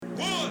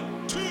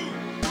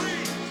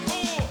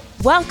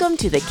Welcome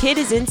to The Kid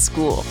is in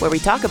School, where we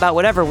talk about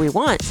whatever we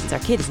want since our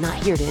kid is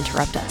not here to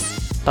interrupt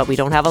us. But we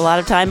don't have a lot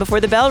of time before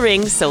the bell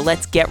rings, so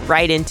let's get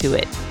right into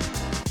it.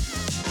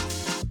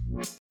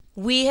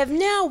 We have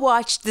now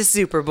watched the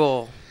Super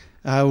Bowl.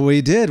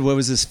 We did. What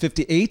was this,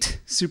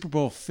 58? Super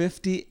Bowl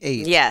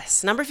 58.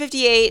 Yes, number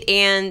 58,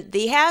 and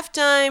the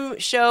halftime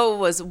show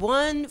was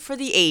one for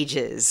the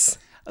ages.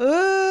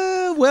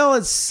 Well,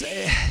 it's...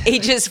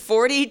 Ages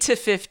 40 to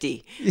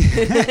 50.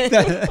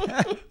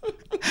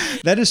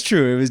 That is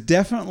true. It was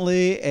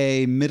definitely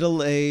a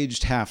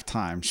middle-aged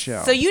halftime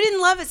show. So you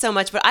didn't love it so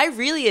much, but I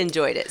really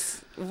enjoyed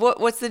it.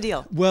 What's the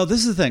deal? Well,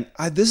 this is the thing.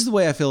 This is the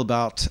way I feel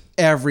about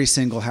every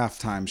single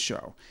halftime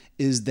show,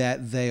 is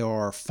that they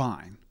are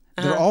fine.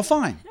 They're all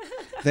fine.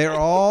 They're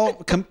all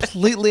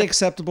completely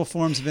acceptable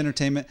forms of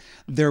entertainment.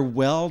 They're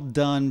well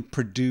done,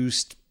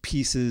 produced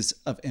pieces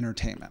of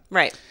entertainment.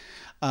 Right.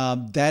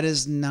 That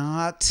is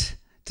not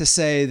to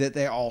say that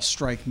they all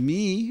strike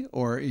me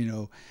or,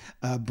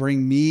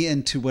 bring me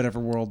into whatever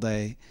world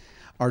they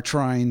are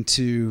trying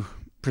to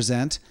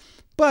present.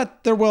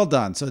 But they're well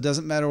done. So it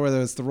doesn't matter whether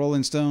it's the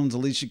Rolling Stones,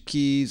 Alicia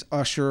Keys,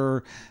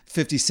 Usher,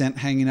 50 Cent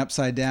hanging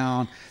upside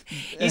down.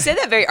 You say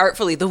that very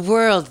artfully. The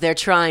world they're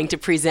trying to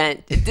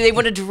present. They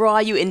want to draw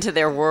you into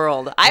their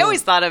world. I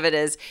always thought of it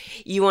as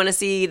you want to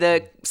see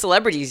the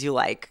celebrities you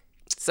like.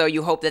 So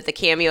you hope that the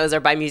cameos are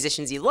by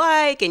musicians you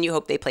like, and you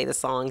hope they play the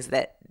songs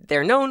that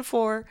they're known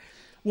for.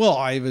 Well,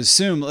 I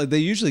assume they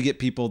usually get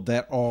people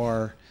that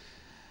are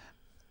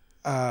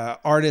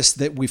artists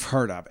that we've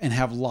heard of and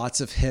have lots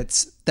of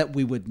hits that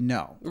we would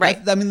know. Right.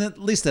 I mean, at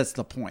least that's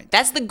the point.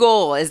 That's the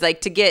goal, is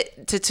like to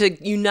get to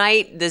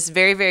unite this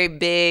very, very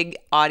big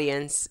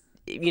audience,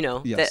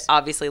 Yes. that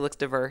obviously looks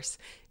diverse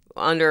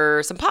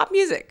under some pop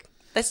music.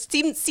 That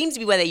seems to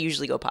be why they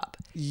usually go pop.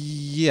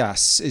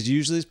 Yes. It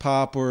usually is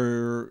pop,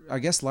 or I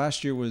guess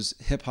last year was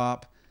hip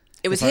hop.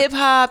 It was hip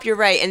hop, you're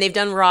right, and they've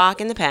done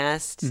rock in the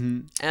past.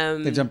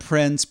 Mm-hmm. They've done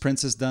Prince.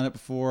 Prince has done it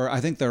before.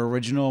 I think their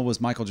original was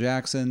Michael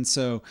Jackson.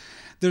 So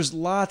there's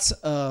lots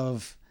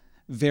of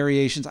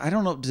variations. I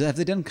don't know. Have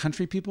they done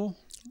country people?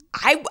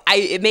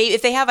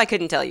 If they have, I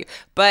couldn't tell you,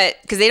 but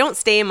because they don't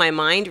stay in my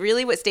mind.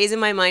 Really, what stays in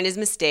my mind is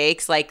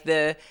mistakes, like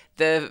the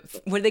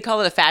what do they call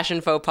it, a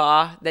fashion faux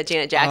pas that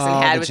Janet Jackson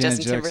had with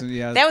Justin Timberlake.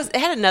 Yeah. It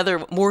had another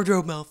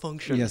wardrobe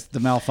malfunction. Yes, the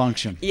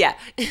malfunction. Yeah.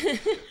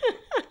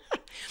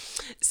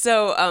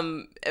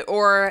 So,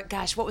 or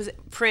gosh, what was it?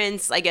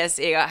 Prince, I guess,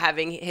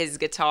 having his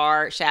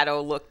guitar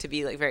shadow look to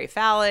be like very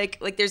phallic.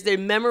 Like there's the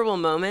memorable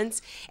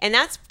moments, and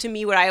that's to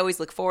me what I always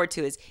look forward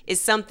to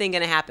is something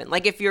going to happen.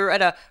 Like if you're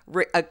at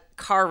a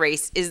car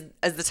race, is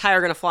the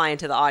tire going to fly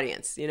into the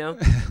audience?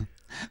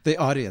 The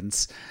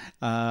audience,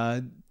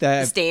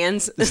 the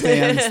stands,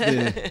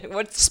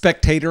 the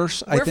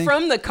spectators. We're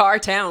from the car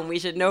town. We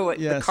should know what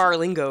the car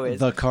lingo is.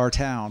 The car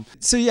town.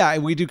 So yeah,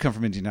 we do come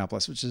from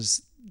Indianapolis, which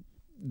is.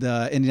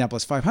 The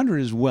Indianapolis 500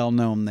 is well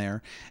known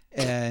there,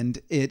 and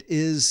it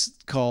is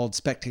called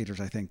spectators,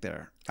 I think,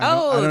 there.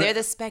 They're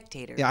the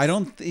spectators. Yeah, I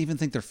don't even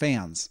think they're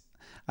fans.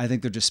 I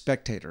think they're just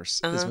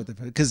spectators, is what they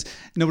put. Because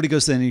nobody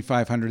goes to the Indy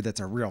 500 that's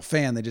a real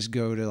fan. They just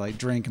go to like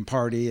drink and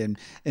party and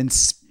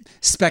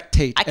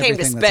spectate. I came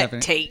to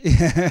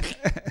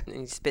spectate.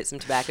 And you spit some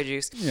tobacco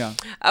juice. Yeah.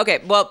 Okay,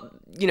 well,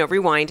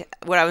 rewind.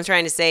 What I was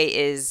trying to say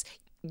is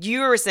you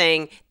were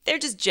saying they're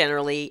just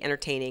generally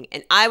entertaining,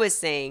 and I was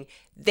saying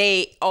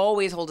they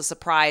always hold a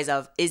surprise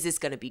of, is this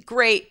going to be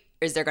great?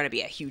 Is there going to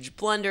be a huge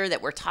blunder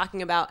that we're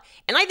talking about?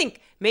 And I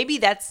think maybe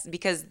that's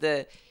because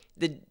the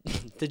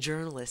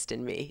journalist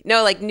in me.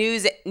 No, like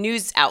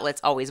news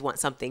outlets always want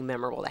something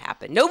memorable to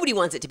happen. Nobody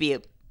wants it to be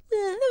that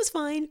was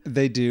fine.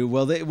 They do.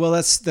 Well,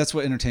 that's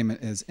what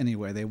entertainment is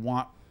anyway. They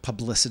want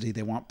publicity.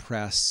 They want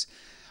press.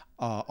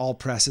 All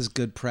press is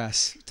good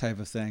press type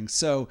of thing.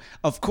 So,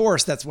 of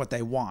course, that's what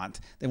they want.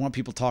 They want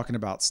people talking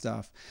about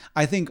stuff.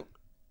 I think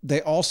they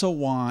also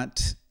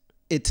want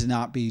it to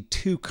not be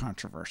too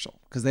controversial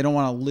because they don't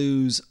want to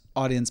lose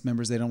audience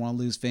members. They don't want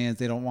to lose fans.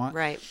 They don't want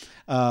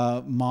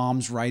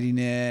moms writing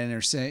in or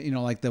saying,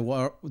 like the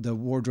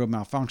wardrobe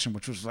malfunction,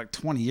 which was like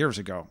 20 years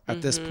ago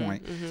at this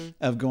point,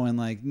 of going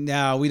like,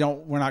 no,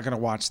 we're not going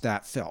to watch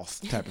that filth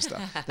type of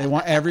stuff. They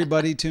want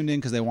everybody tuned in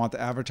because they want the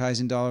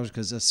advertising dollars,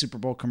 because a Super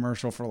Bowl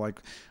commercial for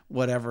like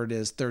whatever it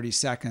is, 30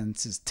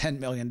 seconds is $10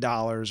 million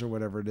or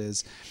whatever it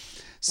is.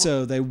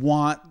 So they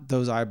want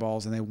those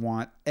eyeballs and they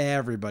want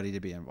everybody to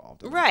be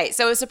involved. Right.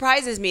 So it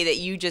surprises me that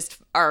you just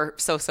are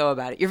so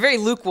about it. You're very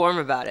lukewarm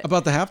about it.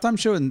 About the halftime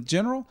show in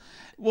general?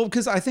 Well,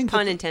 because I think...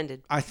 Pun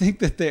intended. I think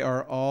that they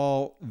are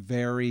all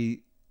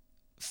very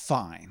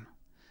fine.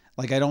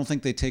 Like, I don't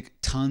think they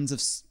take tons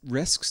of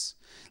risks.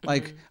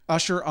 Like,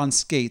 Usher on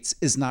skates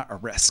is not a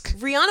risk.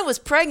 Rihanna was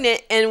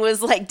pregnant and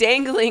was like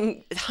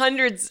dangling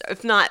hundreds,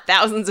 if not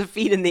thousands of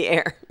feet in the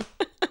air.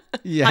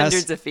 Yes.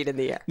 Hundreds of feet in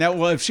the air. Now,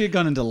 well, if she had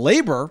gone into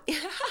labor,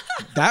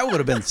 that would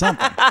have been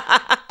something.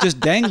 Just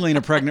dangling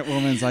a pregnant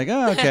woman's like,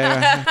 oh, okay.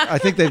 I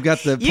think they've got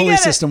the pulley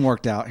system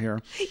worked out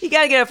here. You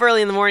got to get up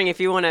early in the morning if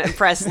you want to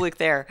impress Luke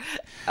there.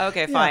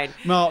 Okay, fine.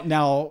 Well,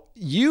 now,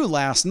 you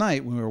last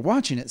night when we were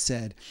watching it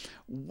said,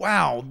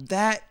 wow,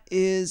 that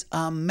is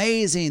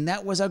amazing.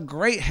 That was a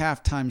great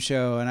halftime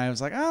show. And I was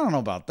like, I don't know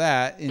about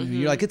that. And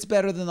you're like, it's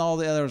better than all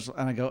the others.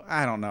 And I go,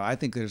 I don't know. I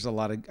think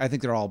I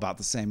think they're all about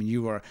the same. And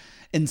you were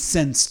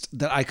incensed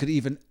that I could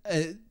even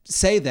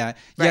say that.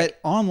 Right. Yet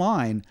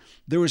online,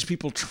 there was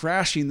people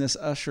trashing this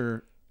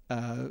Usher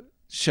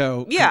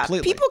show Yeah,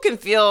 completely. people can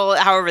feel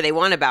however they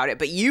want about it,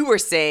 but you were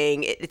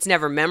saying it's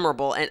never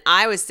memorable, and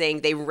I was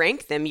saying they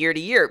rank them year to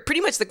year. Pretty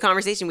much the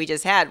conversation we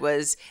just had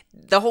was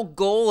the whole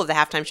goal of the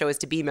halftime show is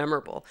to be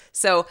memorable.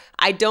 So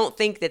I don't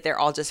think that they're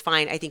all just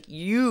fine. I think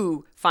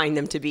you find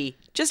them to be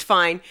just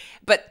fine.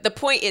 But the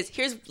point is,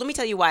 let me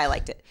tell you why I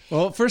liked it.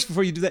 Well, first,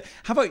 before you do that,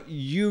 how about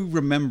you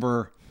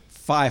remember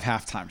 5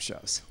 halftime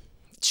shows?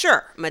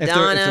 Sure,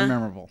 Madonna. If they're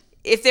memorable.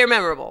 If they're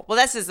memorable. Well,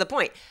 that's just the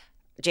point.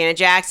 Janet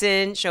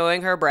Jackson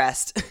showing her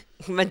breast.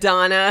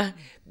 Madonna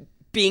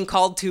being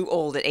called too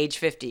old at age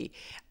 50.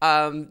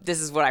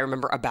 This is what I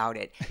remember about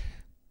it.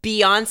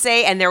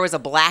 Beyonce, and there was a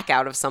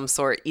blackout of some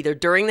sort, either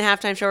during the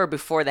halftime show or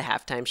before the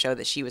halftime show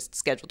that she was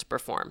scheduled to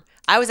perform.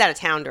 I was out of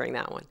town during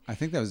that one. I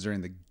think that was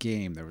during the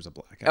game there was a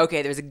blackout.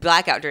 Okay, there was a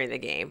blackout during the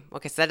game.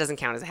 Okay, so that doesn't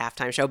count as a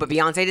halftime show, but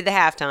Beyonce did the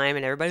halftime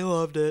and everybody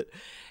loved it.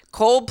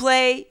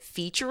 Coldplay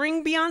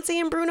featuring Beyonce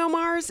and Bruno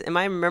Mars. Am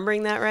I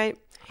remembering that right?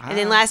 And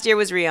then last year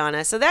was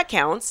Rihanna, so that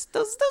counts.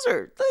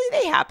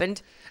 They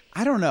happened.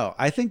 I don't know.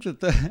 I think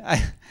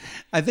that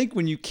I think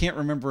when you can't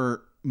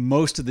remember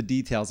most of the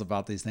details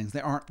about these things, they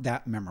aren't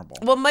that memorable.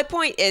 Well, my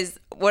point is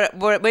what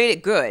made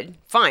it good.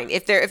 Fine,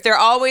 if they're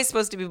always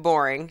supposed to be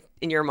boring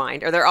in your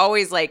mind, or they're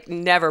always like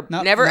never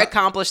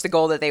accomplish the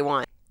goal that they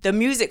want. The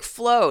music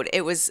flowed.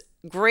 It was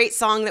great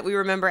song that we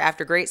remember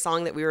after great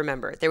song that we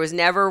remember. There was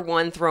never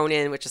one thrown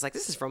in which is like,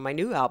 this is from my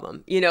new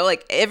album.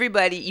 Like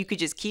everybody, you could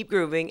just keep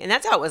grooving. And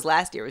that's how it was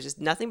last year. It was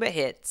just nothing but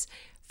hits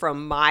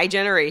from my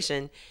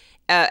generation,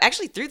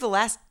 actually through the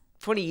last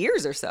 20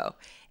 years or so.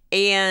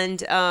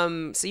 And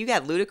so you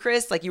got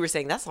Ludacris, like you were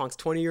saying, that song's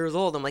 20 years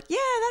old. I'm like, yeah,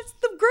 that's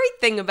the great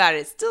thing about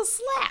it. It still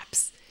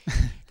slaps.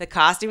 The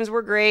costumes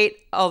were great,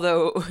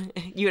 although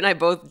you and I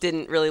both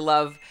didn't really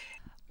love.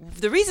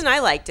 The reason I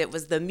liked it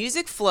was the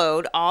music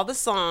flowed, all the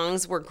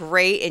songs were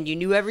great, and you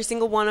knew every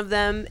single one of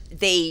them.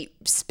 They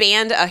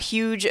spanned a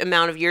huge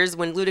amount of years.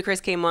 When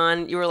Ludacris came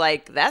on, you were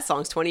like, that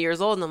song's 20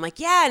 years old. And I'm like,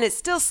 yeah, and it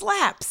still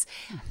slaps.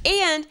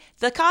 And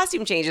the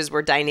costume changes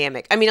were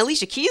dynamic. I mean,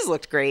 Alicia Keys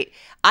looked great.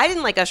 I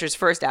didn't like Usher's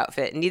first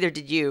outfit, and neither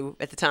did you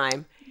at the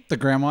time. The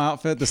grandma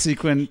outfit, the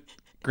sequin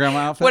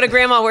grandma outfit? What a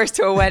grandma wears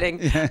to a wedding.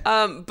 Yeah.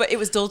 But it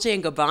was Dolce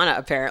 & Gabbana,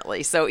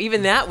 apparently. So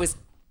even that was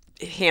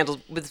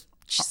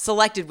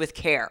selected with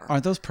care.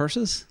 Aren't those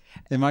purses?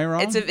 Am I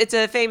wrong? It's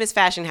a famous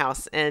fashion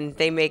house, and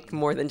they make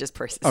more than just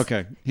purses.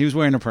 Okay. He was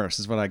wearing a purse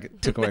is what I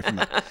took away from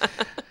it.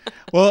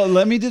 Well,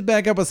 let me just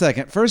back up a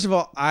second. First of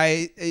all,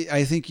 I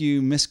think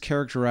you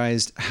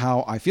mischaracterized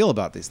how I feel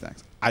about these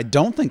things. I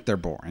don't think they're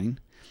boring,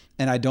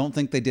 and I don't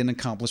think they didn't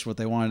accomplish what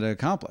they wanted to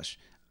accomplish.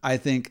 I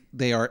think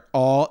they are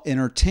all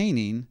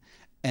entertaining,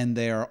 and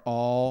they are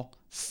all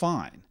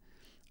fine.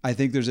 I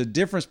think there's a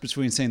difference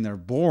between saying they're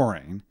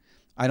boring.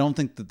 I don't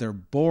think that they're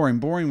boring.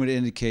 Boring would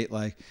indicate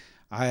like,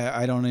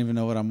 I don't even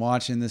know what I'm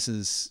watching.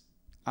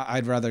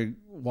 I'd rather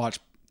watch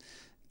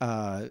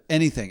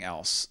anything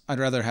else. I'd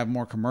rather have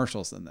more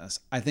commercials than this.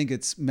 I think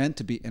it's meant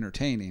to be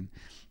entertaining,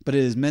 but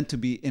it is meant to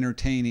be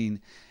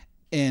entertaining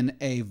in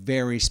a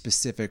very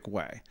specific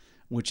way,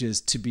 which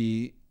is to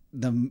be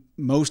the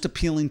most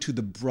appealing to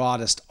the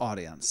broadest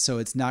audience. So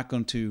it's not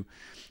going to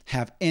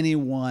have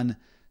anyone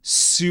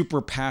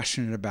super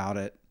passionate about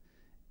it,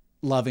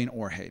 loving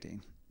or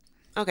hating.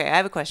 Okay, I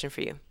have a question for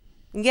you.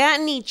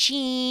 Got any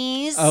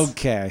cheese?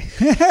 Okay.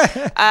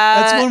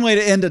 That's one way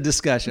to end a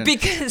discussion.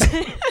 Because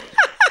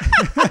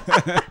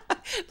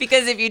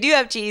if you do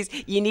have cheese,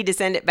 you need to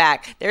send it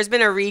back. There's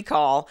been a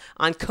recall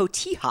on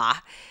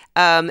Cotija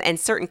and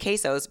certain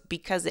quesos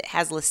because it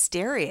has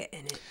listeria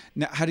in it.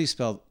 Now, how do you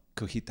spell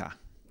cojita?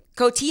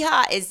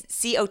 Cotija is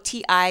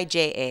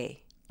Cotija.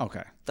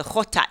 Okay. The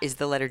jota is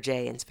the letter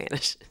J in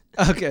Spanish.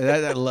 Okay,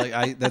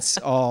 that's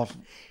all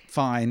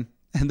fine.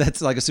 And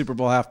that's like a Super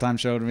Bowl halftime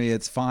show to me.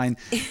 It's fine.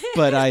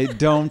 But I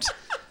don't,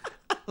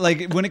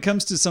 like, when it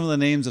comes to some of the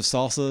names of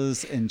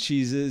salsas and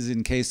cheeses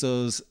and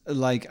quesos,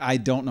 like, I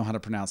don't know how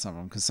to pronounce some of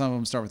them because some of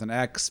them start with an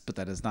X, but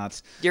that is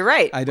not. You're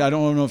right. I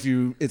don't know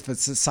if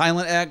it's a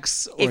silent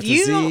X or if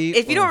you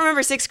don't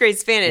remember 6th grade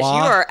Spanish, you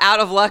are out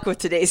of luck with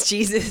today's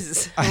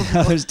cheeses. I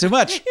know, there's too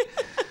much.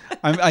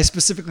 I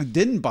specifically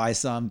didn't buy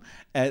some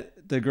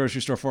at the grocery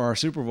store for our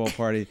Super Bowl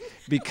party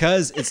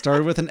because it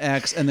started with an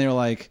X and they were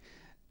like,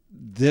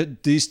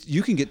 these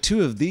you can get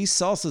 2 of these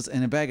salsas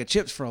and a bag of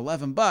chips for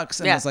 $11,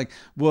 and I was like,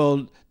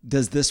 well,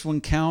 does this one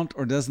count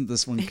or doesn't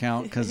this one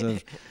count? Because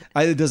it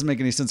doesn't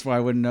make any sense why I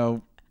wouldn't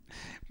know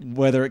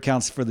whether it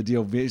counts for the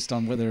deal based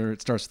on whether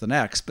it starts with an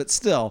X. But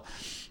still,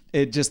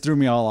 it just threw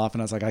me all off,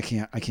 and I was like, I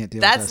can't deal with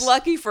this. That's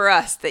lucky for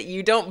us that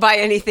you don't buy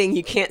anything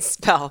you can't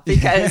spell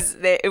because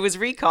it was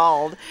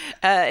recalled.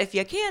 If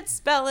you can't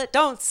spell it,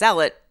 don't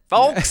sell it,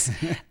 folks.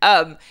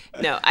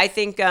 No, I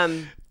think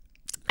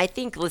I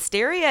think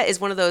Listeria is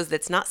one of those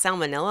that's not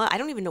salmonella. I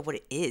don't even know what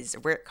it is or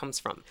where it comes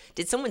from.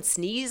 Did someone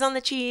sneeze on the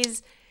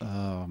cheese?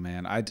 Oh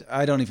man,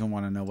 I don't even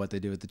want to know what they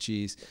do with the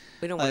cheese.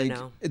 We don't want to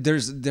know.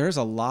 There's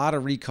a lot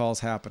of recalls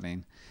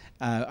happening.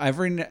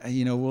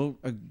 We'll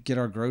get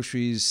our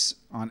groceries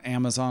on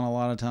Amazon a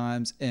lot of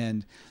times,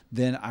 and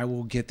then I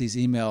will get these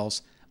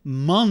emails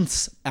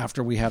months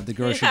after we have the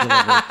grocery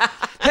delivered.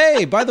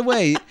 Hey, by the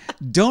way,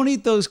 don't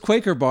eat those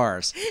Quaker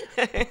bars.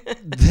 You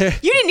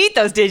didn't eat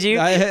those, did you?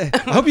 I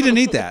hope you didn't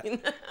eat that.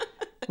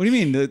 What do you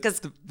mean?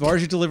 The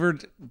bars you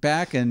delivered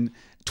back in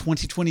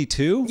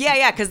 2022?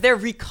 Yeah, because they're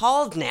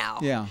recalled now.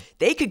 Yeah.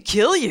 They could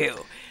kill you.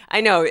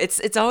 I know.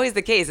 It's always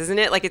the case, isn't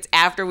it? Like it's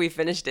after we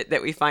finished it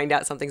that we find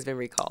out something's been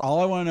recalled.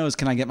 All I want to know is,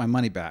 can I get my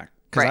money back?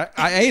 Because Right.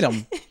 I ate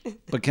them,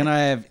 but can I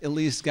have at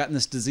least gotten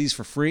this disease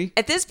for free?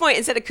 At this point,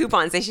 instead of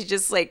coupons, they should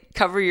just like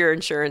cover your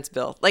insurance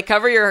bill. Like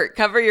cover your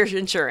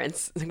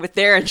insurance with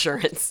their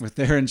insurance. With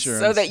their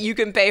insurance. So that you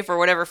can pay for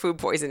whatever food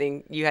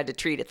poisoning you had to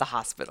treat at the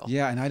hospital.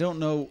 Yeah, and I don't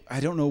know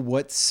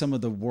what some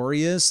of the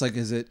worry is. Like,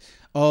 is it,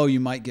 oh, you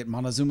might get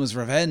Montezuma's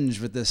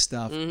revenge with this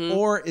stuff? Mm-hmm.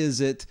 Or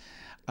is it,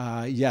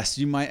 yes,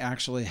 you might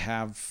actually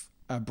have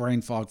a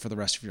brain fog for the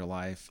rest of your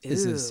life.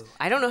 Ooh,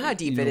 I don't know how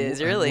deep it is,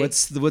 really.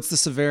 What's the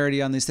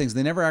severity on these things?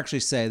 They never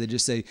actually say. They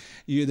just say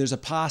there's a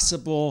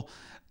possible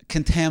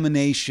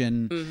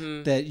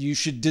contamination that you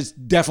should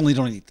just definitely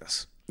don't eat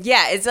this.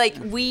 Yeah, it's like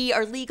we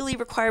are legally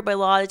required by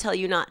law to tell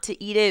you not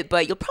to eat it,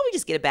 but you'll probably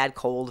just get a bad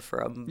cold for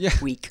a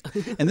week.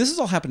 And this is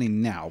all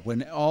happening now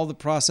when all the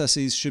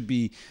processes should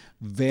be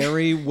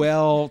very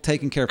well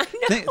taken care of.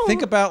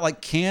 Think about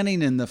like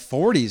canning in the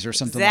 40s or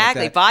something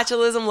Exactly. like that.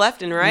 Botulism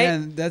left and right.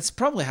 And that's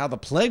probably how the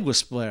plague was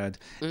spread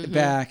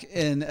back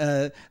in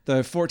the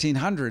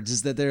 1400s,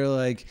 is that they're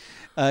like,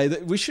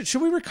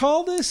 should we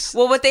recall this?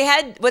 Well, what they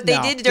did during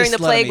the just let 'em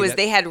plague eat was it.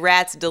 they had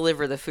rats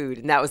deliver the food,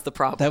 and that was the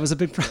problem. That was a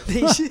big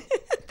problem.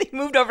 They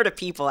moved over to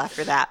people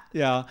after that.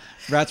 Yeah,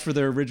 rats for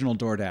their original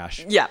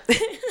DoorDash. Yeah.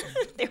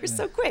 They were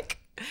so quick.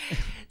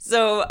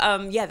 So,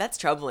 that's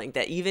troubling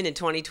that even in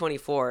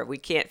 2024, we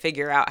can't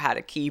figure out how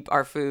to keep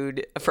our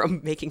food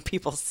from making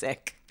people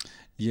sick.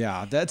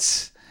 Yeah, that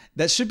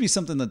should be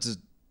something that's a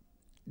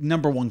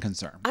number one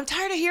concern. I'm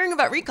tired of hearing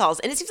about recalls,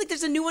 and it seems like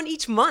there's a new one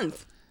each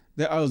month.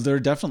 There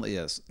definitely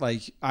is.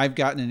 Like, I've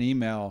gotten an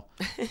email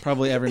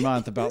probably every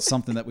month about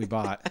something that we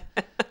bought.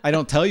 I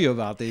don't tell you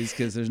about these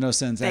because there's no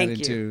sense adding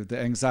to the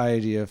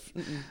anxiety of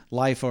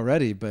life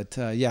already. But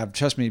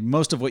trust me,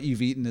 most of what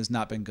you've eaten has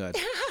not been good.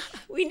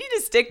 We need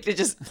to stick to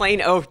just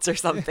plain oats or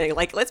something.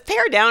 Like, let's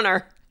pare down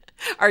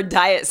our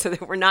diet so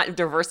that we're not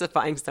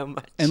diversifying so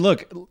much. And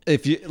look,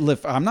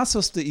 if I'm not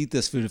supposed to eat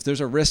this food, if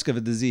there's a risk of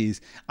a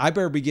disease, I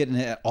better be getting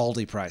it at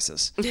Aldi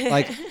prices.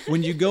 Like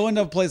when you go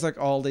into a place like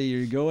Aldi,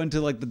 you go into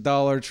like the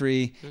Dollar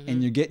Tree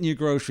and you're getting your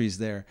groceries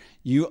there,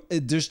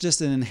 there's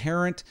just an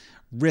inherent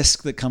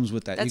risk that comes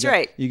with that. That's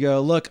right. You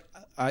go, look,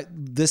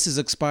 this is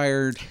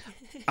expired.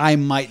 I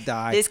might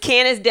die. This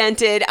can is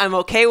dented. I'm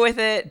okay with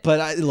it.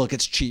 But look,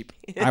 it's cheap.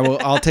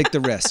 I'll take the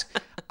risk.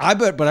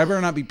 But I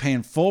better not be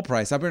paying full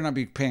price. I better not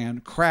be paying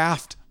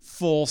craft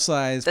full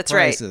size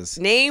prices.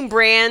 Right. Name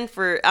brand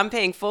I'm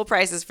paying full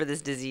prices for this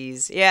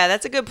disease. Yeah,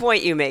 that's a good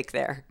point you make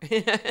there.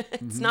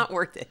 It's not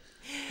worth it.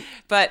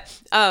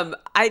 But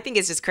I think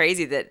it's just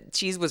crazy that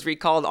cheese was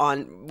recalled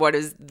on what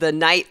is the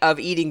night of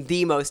eating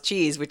the most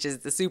cheese, which is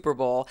the Super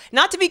Bowl.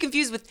 Not to be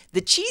confused with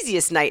the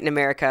cheesiest night in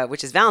America,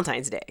 which is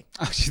Valentine's Day.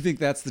 Oh, do you think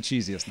that's the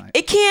cheesiest night?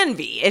 It can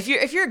be if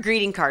you're a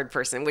greeting card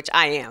person, which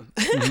I am.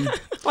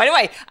 Why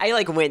do I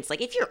like wince?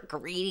 Like if you're a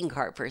greeting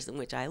card person,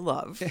 which I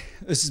love.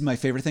 This is my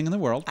favorite thing in the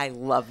world. I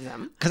love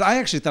them. Because I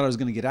actually thought I was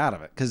going to get out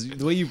of it. Because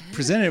the way you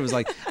presented it was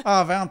like,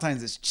 oh,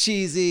 Valentine's is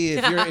cheesy.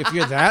 If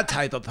you're that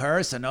type of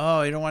person,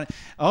 oh, you don't want to.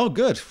 Oh,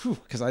 good.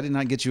 Because I did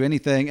not get you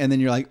anything. And then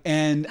you're like,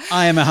 and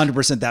I am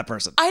 100% that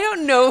person. I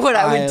don't know what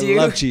I would do. I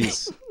love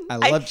cheese. I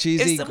love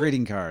cheesy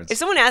greeting cards. If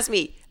someone asked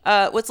me,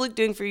 what's Luke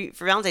doing for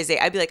Valentine's Day?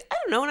 I'd be like, I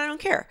don't know and I don't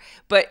care.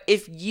 But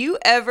if you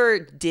ever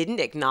didn't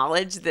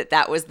acknowledge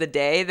that was the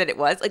day that it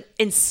was, like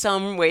in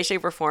some way,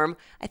 shape, or form,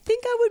 I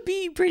think I would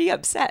be pretty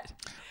upset.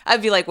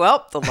 I'd be like,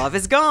 well, the love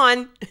is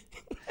gone.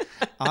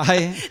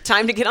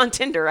 Time to get on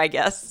Tinder, I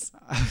guess.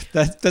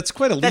 That's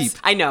quite a leap.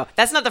 I know.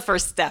 That's not the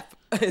first step.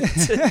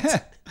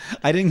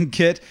 I didn't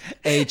get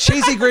a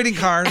cheesy greeting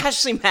card.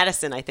 Ashley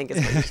Madison, I think, is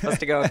where you're supposed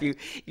to go if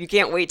you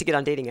can't wait to get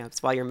on dating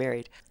apps while you're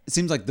married. It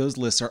seems like those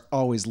lists are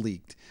always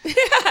leaked.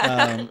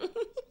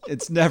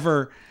 It's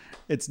never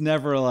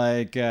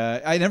like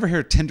I never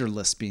hear Tinder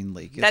lists being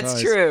leaked.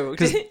 That's true.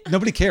 Because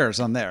nobody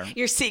cares on there.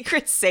 Your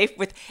secret's safe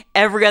with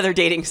every other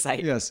dating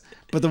site. Yes,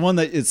 but the one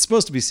that is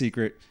supposed to be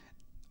secret,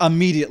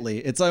 immediately,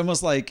 it's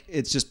almost like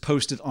it's just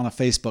posted on a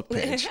Facebook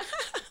page.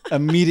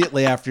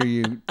 Immediately after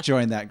you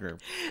join that group.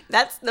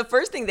 That's the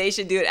first thing they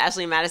should do at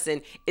Ashley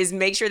Madison is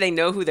make sure they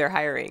know who they're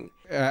hiring.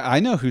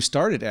 I know who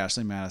started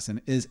Ashley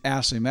Madison is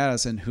Ashley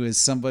Madison, who is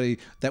somebody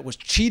that was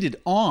cheated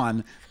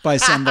on by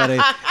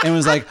somebody and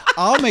was like,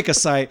 I'll make a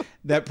site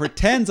that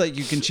pretends like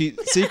you can cheat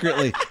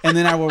secretly and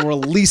then I will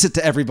release it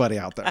to everybody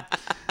out there.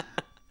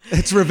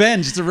 It's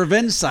revenge. It's a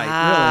revenge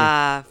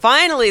site,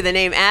 Finally, the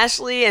name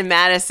Ashley and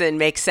Madison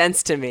makes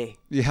sense to me.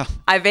 really. Yeah.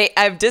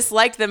 I've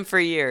disliked them for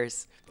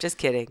years. Just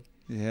kidding.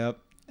 Yep.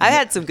 I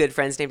had some good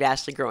friends named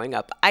Ashley growing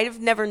up. I've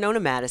never known a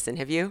Madison.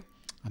 Have you?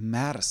 A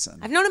Madison.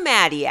 I've known a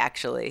Maddie,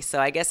 actually. So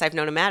I guess I've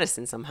known a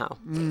Madison somehow.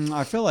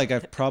 I feel like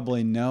I've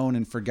probably known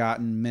and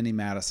forgotten many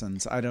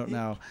Madisons. I don't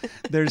know.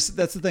 That's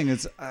the thing.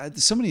 It's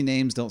so many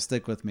names don't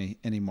stick with me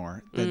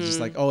anymore. They're just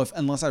like,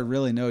 unless I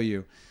really know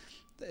you.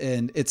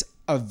 And it's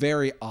a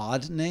very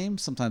odd name.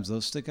 Sometimes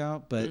those stick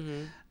out, but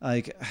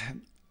like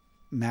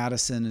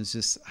Madison is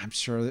just, I'm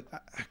sure that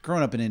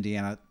growing up in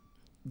Indiana,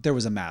 there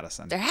was a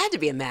Madison. There had to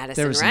be a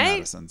Madison, There was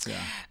right? some Madisons,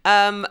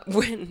 yeah.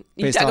 When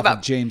you Based talk off about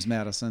of James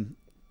Madison.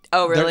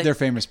 Oh, really? Their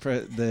famous,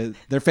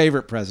 their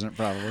favorite president,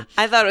 probably.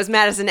 I thought it was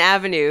Madison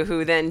Avenue,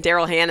 who then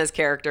Daryl Hannah's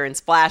character in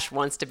Splash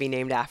wants to be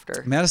named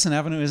after. Madison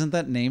Avenue, isn't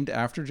that named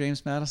after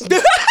James Madison?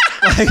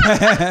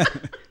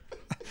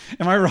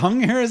 Am I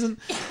wrong here?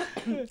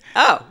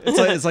 Oh.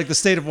 It's like the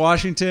state of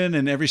Washington,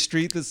 and every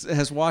street that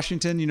has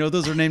Washington,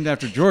 those are named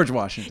after George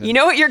Washington. You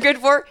know what you're good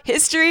for?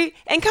 History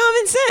and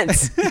common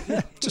sense.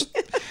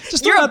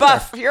 Just You're throw a it out there.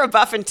 buff. You're a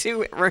buff in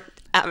two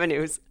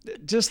avenues.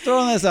 Just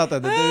throwing this out there.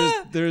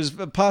 That there's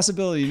a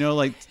possibility,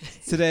 like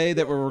today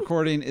that we're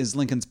recording is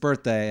Lincoln's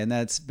birthday, and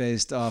that's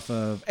based off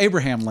of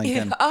Abraham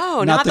Lincoln.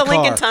 Oh, not the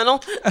Lincoln car.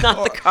 Tunnel,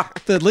 not the car.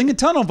 The Lincoln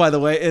Tunnel, by the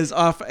way, is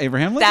off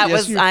Abraham Lincoln.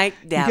 That You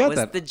that got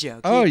was the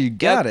joke. Oh, you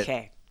got it.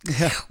 Okay.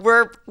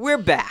 We're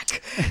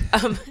back.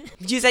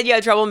 You said you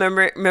had trouble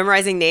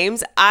memorizing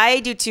names. I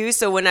do too.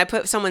 So when I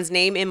put someone's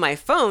name in my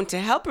phone to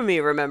help me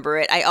remember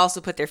it, I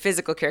also put their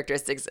physical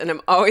characteristics. And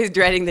I'm always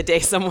dreading the day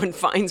someone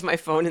finds my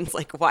phone and is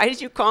like, "Why did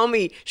you call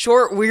me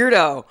short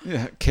weirdo?"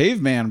 Yeah,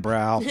 caveman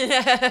brow.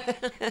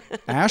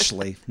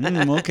 Ashley.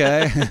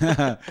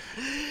 Okay.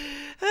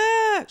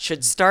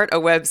 Should start a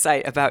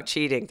website about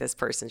cheating. This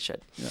person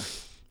should.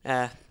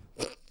 Yeah.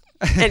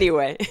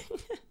 Anyway.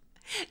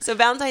 So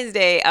Valentine's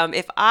Day,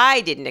 if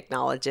I didn't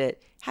acknowledge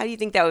it, how do you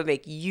think that would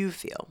make you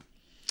feel?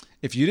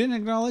 If you didn't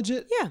acknowledge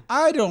it, Yeah.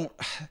 I don't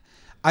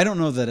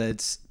know that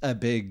it's a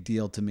big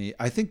deal to me.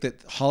 I think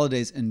that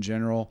holidays in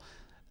general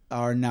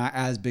are not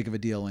as big of a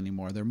deal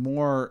anymore. They're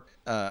more.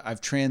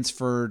 I've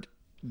transferred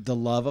the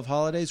love of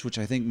holidays, which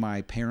I think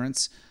my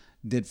parents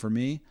did for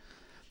me,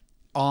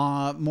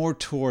 more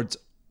towards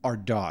our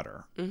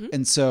daughter.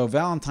 And so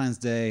Valentine's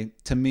Day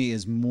to me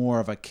is more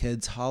of a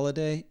kid's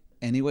holiday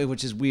anyway,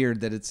 which is weird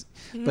that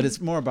but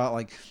it's more about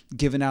like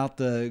giving out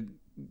the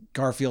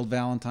Garfield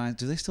Valentines.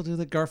 Do they still do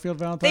the Garfield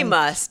Valentines? They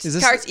must. Is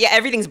this, Yeah,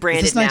 everything's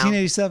branded is this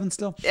 1987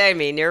 still? now. I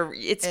mean,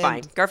 it's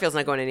fine. Garfield's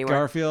not going anywhere.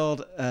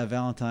 Garfield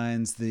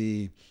Valentines,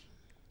 the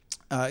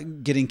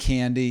getting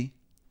candy.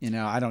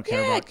 I don't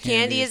care about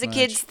candy. Is a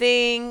kid's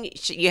thing.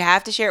 You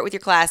have to share it with your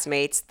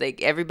classmates.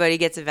 Like everybody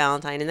gets a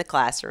Valentine in the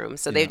classroom.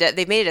 So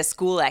they've made it a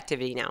school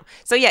activity now.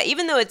 So yeah,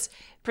 even though it's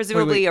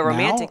presumably a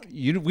romantic.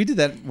 Now? We did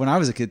that when I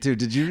was a kid too.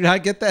 Did you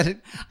not get that?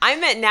 I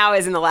meant now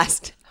as in the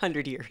last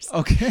 100 years.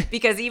 Okay.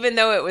 Because even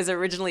though it was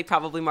originally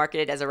probably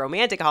marketed as a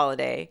romantic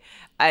holiday,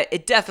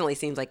 it definitely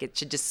seems like it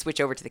should just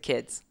switch over to the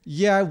kids.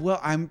 Yeah, well,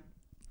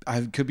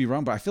 I could be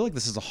wrong, but I feel like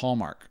this is a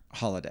Hallmark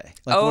holiday.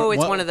 Like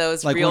it's one of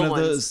those like real one of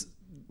ones. those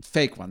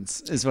fake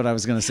ones is what I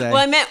was going to say.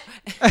 Well, I meant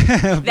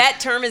that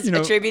term is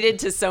attributed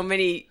to so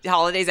many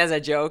holidays as a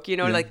joke,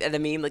 like the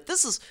meme, like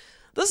this is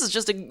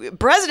just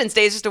President's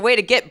Day is just a way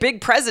to get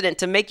big president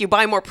to make you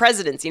buy more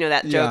presidents.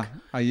 That joke.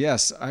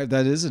 Yes,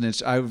 that is an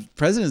issue.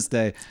 President's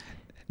Day,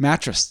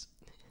 mattress.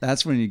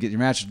 That's when you get your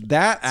mattress.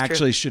 That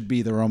actually should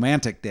be the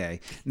romantic day,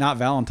 not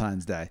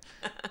Valentine's Day.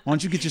 Why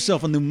don't you get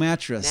yourself a new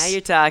mattress? Now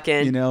you're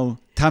talking.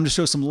 Time to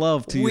show some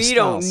love to your spouse. We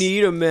don't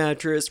need a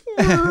mattress.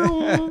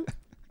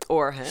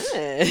 Or,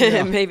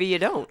 maybe you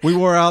don't. We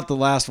wore out the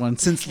last one.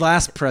 Since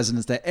last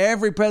President's Day,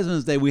 every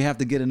President's Day, we have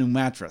to get a new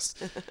mattress.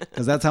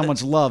 Because that's how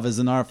much love is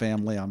in our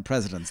family on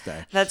President's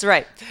Day. That's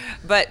right.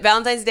 But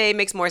Valentine's Day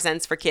makes more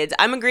sense for kids.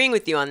 I'm agreeing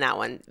with you on that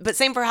one. But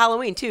same for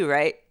Halloween, too,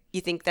 right?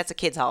 You think that's a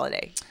kid's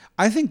holiday?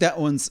 I think that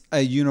one's a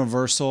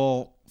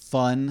universal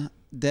fun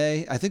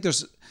day. I think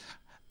there's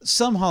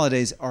some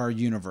holidays are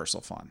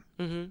universal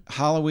fun.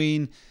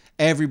 Halloween,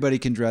 everybody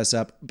can dress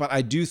up. But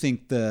I do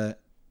think the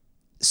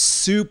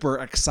super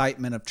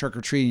excitement of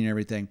trick-or-treating and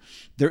everything,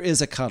 there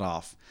is a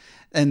cutoff.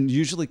 And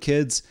usually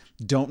kids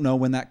don't know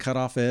when that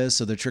cutoff is,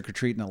 so they're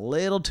trick-or-treating a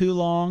little too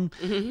long.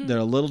 They're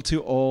a little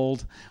too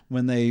old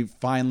when they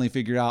finally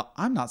figure out,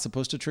 I'm not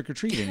supposed to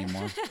trick-or-treat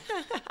anymore.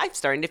 I'm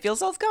starting to feel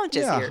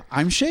self-conscious here.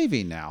 I'm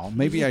shaving now.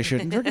 Maybe I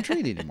shouldn't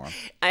trick-or-treat anymore.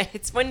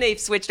 It's when they've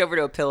switched over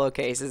to a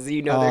pillowcase, as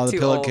you know, they're too old. The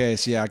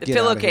pillowcase, yeah. The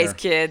pillowcase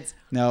kids.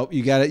 No,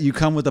 you got it. You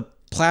come with a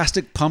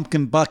plastic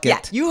pumpkin bucket. Yeah,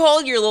 you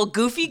hold your little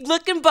goofy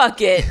looking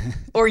bucket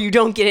or you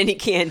don't get any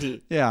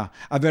candy. Yeah,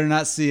 I better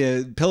not see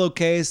a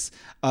pillowcase,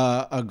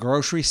 a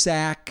grocery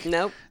sack,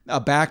 nope,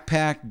 a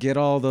backpack, get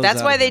all those.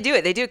 That's why they do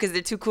it. They do it because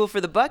they're too cool for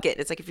the bucket.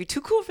 It's like, if you're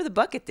too cool for the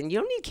bucket, then you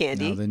don't need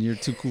candy. No, then you're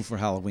too cool for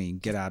Halloween.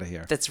 Get out of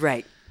here. That's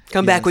right.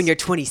 Come back when you're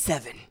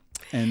 27.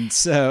 And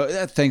so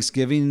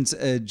Thanksgiving's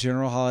a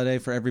general holiday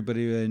for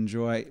everybody to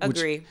enjoy.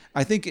 Agree. Which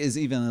I think is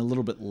even a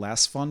little bit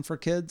less fun for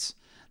kids.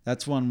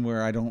 That's one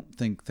where I don't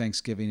think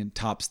Thanksgiving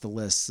tops the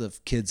lists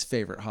of kids'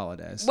 favorite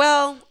holidays.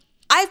 Well,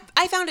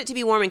 I found it to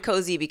be warm and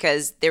cozy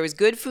because there was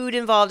good food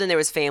involved and there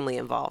was family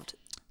involved.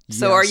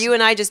 So Yes. are you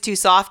and I just two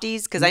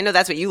softies? Because I know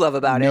that's what you love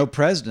about No it.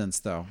 presidents,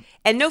 though.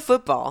 And no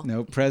football.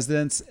 No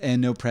presidents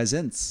and no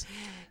presents.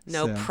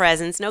 No So-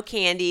 presents, no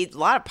candy, a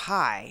lot of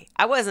pie.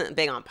 I wasn't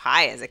big on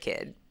pie as a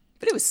kid,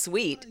 but it was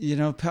sweet. You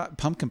know,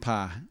 pumpkin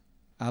pie.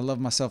 I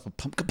love myself a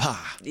pumpkin pie.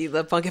 You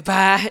love pumpkin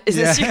pie? Is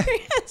this Yeah.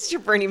 this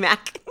your Bernie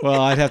Mac?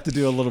 Well, I'd have to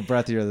do a little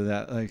breathier than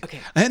that. Like, Okay.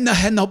 I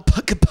had no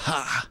pumpkin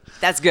pie.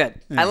 That's good.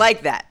 I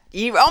like that.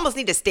 You almost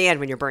need to stand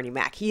when you're Bernie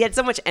Mac. He had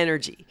so much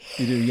energy.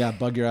 You do, yeah,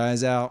 bug your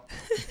eyes out.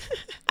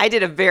 I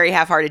did a very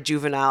half-hearted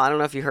Juvenile. I don't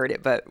know if you heard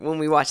it, but when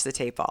we watched the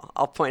tape,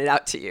 I'll point it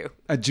out to you.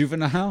 A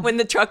juvenile? When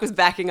the truck was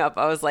backing up,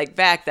 I was like,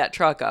 back that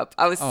truck up.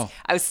 I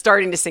was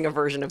starting to sing a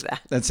version of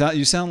that.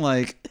 You sound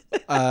like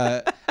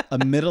a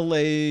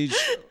middle-aged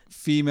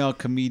female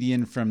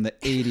comedian from the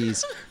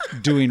 80s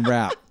doing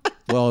rap.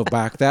 Well,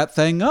 back that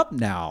thing up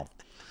now.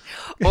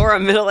 Or a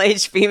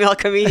middle-aged female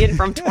comedian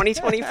from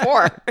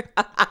 2024.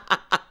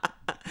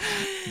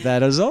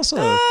 That is also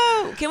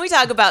Can we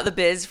talk about the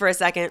biz for a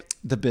second?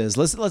 the biz.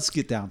 Let's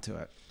get down to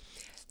it.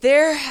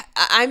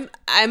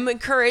 I'm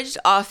encouraged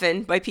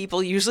often by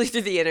people, usually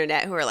through the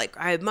internet, who are like,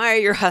 I admire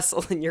your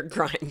hustle and your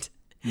grind.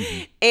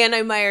 Mm-hmm. And I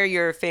admire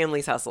your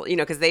family's hustle,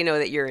 because they know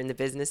that you're in the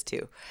business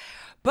too.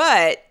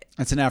 But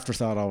It's an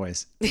afterthought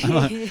always.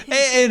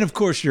 And of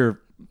course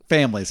your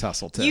family's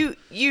hustle too.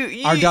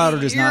 Our daughter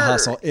does not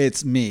hustle.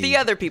 It's me. The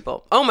other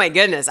people. Oh my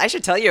goodness. I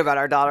should tell you about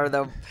our daughter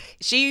though.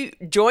 She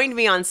joined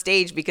me on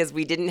stage because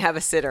we didn't have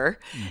a sitter.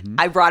 Mm-hmm.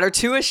 I brought her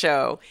to a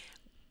show.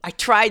 I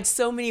tried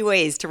so many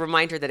ways to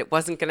remind her that it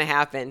wasn't going to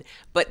happen,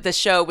 but the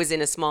show was in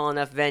a small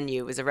enough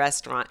venue. It was a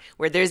restaurant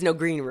where there's no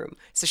green room.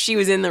 So she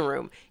was in the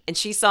room and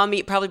she saw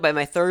me probably by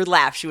my third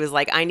laugh. She was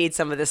like, I need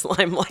some of this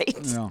limelight.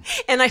 Yeah.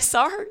 And I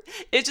saw her.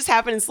 It just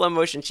happened in slow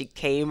motion. She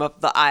came up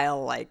the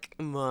aisle like,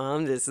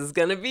 Mom, this is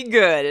going to be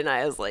good. And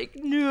I was like,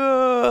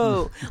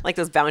 no, like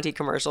those Bounty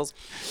commercials.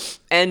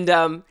 And,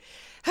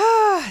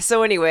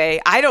 so anyway,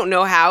 I don't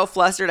know how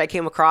flustered I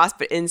came across,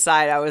 but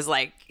inside I was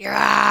like,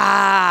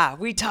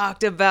 we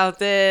talked about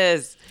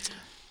this.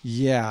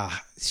 Yeah,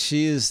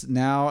 she is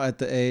now at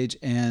the age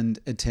and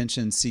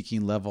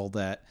attention-seeking level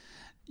that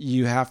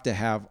you have to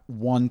have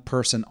one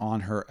person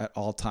on her at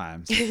all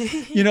times.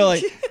 Did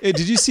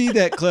you see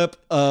that clip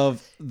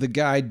of the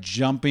guy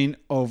jumping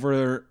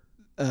over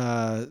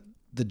the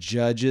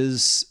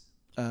judge's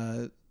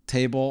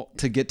table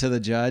to get to the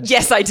judge?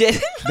 Yes, I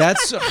did.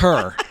 That's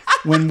her.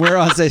 When we're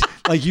on stage,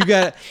 like you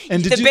got,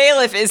 and The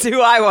bailiff is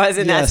who I was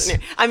in that Yes.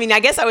 scenario. I mean, I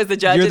guess I was the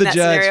judge You're in the that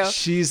judge. scenario.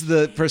 She's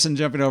the person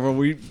jumping over.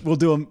 We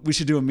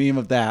should do a meme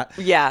of that.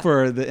 Yeah.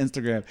 For the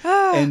Instagram,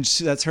 and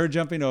that's her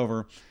jumping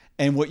over.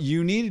 And what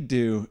you need to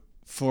do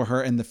for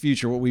her in the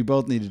future, what we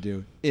both need to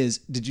do is,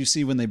 did you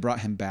see when they brought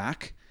him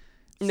back?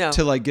 No.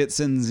 To like get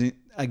sentenced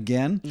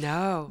again?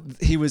 No.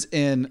 He was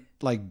in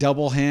like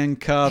double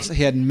handcuffs.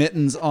 He had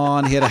mittens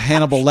on. He had a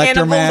Hannibal Lecter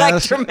Hannibal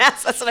mask. Lecter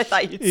mask. That's what I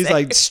thought you'd He's say.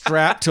 like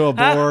strapped to a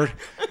board.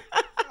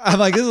 I'm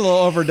like, this is a little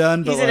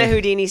overdone, but He's in like, a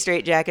Houdini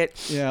straitjacket.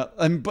 yeah,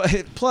 and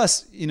but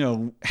plus,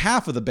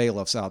 half of the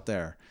bailiffs out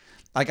there,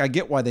 like I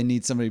get why they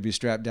need somebody to be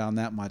strapped down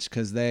that much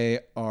because they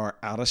are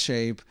out of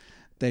shape.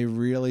 They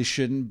really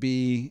shouldn't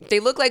be. They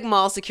look like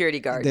mall security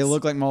guards. They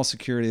look like mall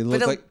security. They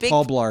look a like big-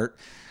 Paul Blart.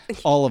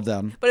 All of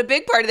them. But a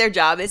big part of their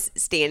job is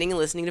standing and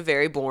listening to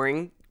very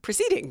boring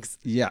proceedings.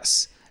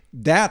 Yes,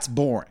 that's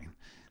boring.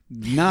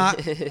 Not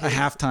a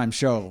halftime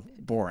show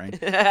boring.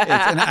 It's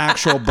an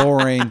actual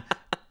boring.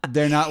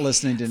 They're not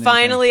listening to anything.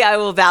 Finally, I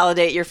will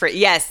validate your phrase.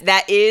 Yes,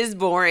 that is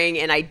boring,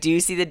 and I do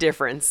see the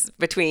difference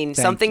between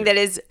something you. that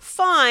is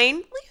fine,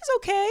 like it's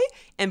okay,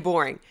 and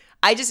boring.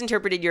 I just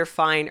interpreted your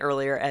fine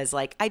earlier as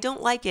like, I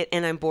don't like it,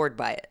 and I'm bored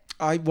by it.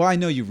 I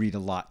know you read a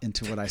lot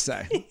into what I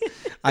say.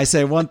 I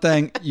say one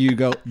thing, you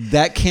go,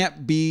 that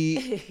can't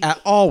be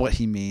at all what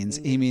he means.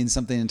 He means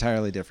something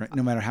entirely different,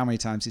 no matter how many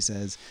times he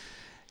says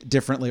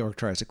differently or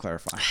tries to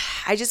clarify.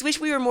 I just wish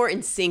we were more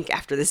in sync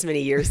after this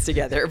many years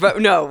together.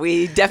 But no,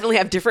 we definitely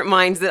have different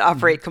minds that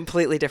operate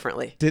completely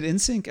differently. Did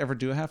NSYNC ever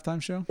do a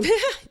halftime show?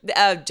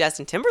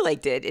 Justin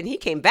Timberlake did, and he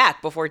came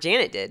back before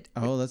Janet did.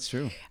 Oh, that's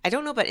true. I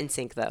don't know about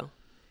NSYNC, though.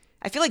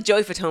 I feel like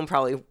Joey Fatone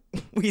probably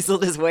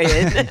weaseled his way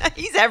in.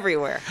 He's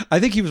everywhere. I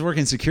think he was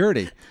working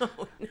security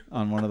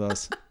on one of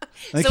those.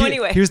 So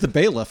anyway. He was the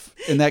bailiff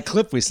in that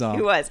clip we saw.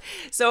 He was.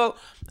 So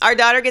our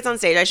daughter gets on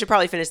stage. I should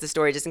probably finish the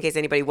story just in case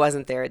anybody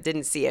wasn't there,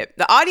 didn't see it.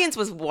 The audience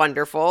was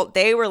wonderful.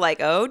 They were like,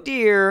 oh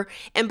dear.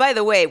 And by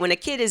the way, when a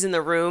kid is in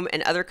the room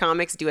and other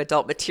comics do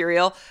adult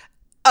material,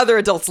 other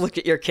adults look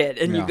at your kid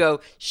and you Yeah.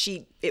 go,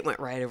 it went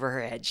right over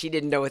her head. She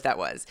didn't know what that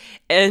was.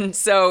 And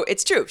so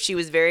it's true. She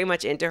was very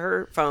much into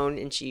her phone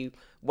and she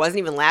wasn't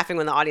even laughing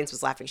when the audience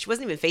was laughing. She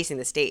wasn't even facing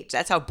the stage.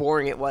 That's how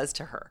boring it was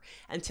to her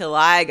until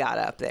I got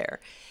up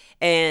there.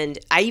 And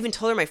I even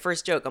told her my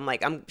first joke. I'm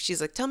like, she's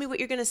like, tell me what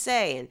you're going to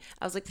say. And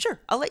I was like, sure,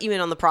 I'll let you in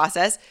on the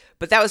process.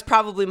 But that was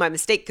probably my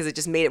mistake because it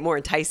just made it more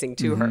enticing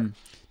to her.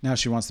 Now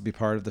she wants to be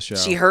part of the show.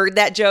 She heard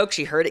that joke.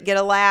 She heard it get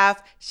a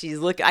laugh. She's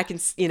looking, I can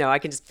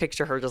just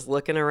picture her just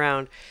looking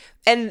around.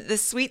 And the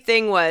sweet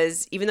thing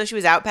was, even though she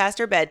was out past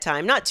her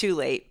bedtime, not too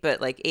late,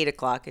 but like 8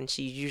 o'clock, and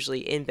she's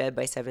usually in bed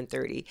by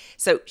 7:30.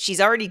 So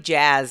she's already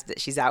jazzed that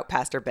she's out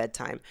past her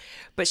bedtime,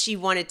 but she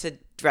wanted to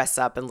dress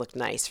up and look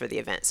nice for the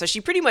event. So she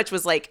pretty much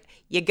was like,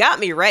 you got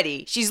me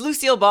ready. She's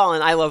Lucille Ball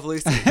and I Love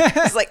Lucy.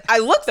 It's like, I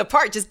look the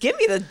part. Just give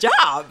me the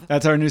job.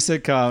 That's our new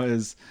sitcom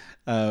is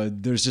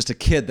there's just a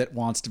kid that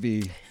wants to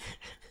be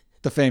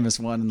the famous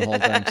one in the whole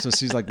thing. So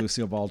she's like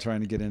Lucille Ball trying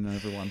to get in on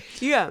everyone.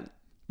 Yeah.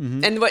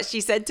 And what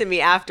she said to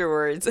me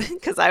afterwards,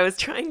 because I was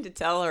trying to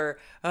tell her,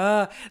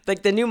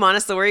 like the new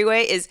Montessori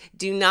way is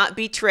do not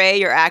betray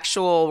your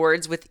actual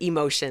words with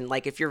emotion.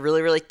 Like if you're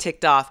really, really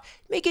ticked off,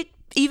 make it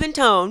even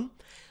tone.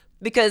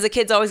 Because the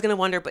kid's always going to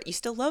wonder, but you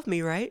still love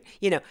me, right?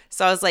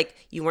 So I was like,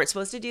 you weren't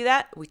supposed to do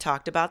that. We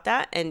talked about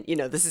that. And,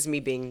 this is me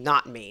being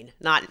not mean,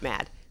 not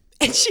mad.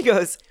 And she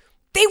goes,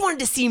 they wanted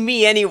to see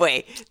me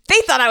anyway.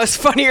 They thought I was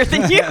funnier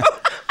than you.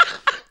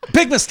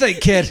 Big mistake,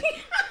 kid.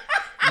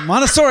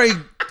 Montessori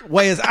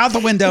way is out the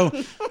window.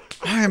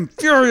 I am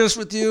furious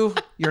with you.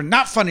 You're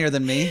not funnier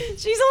than me.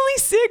 She's only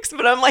 6,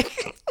 but I'm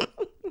like,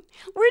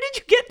 where did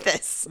you get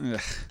this?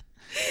 Ugh.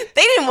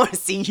 They didn't want to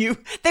see you.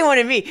 They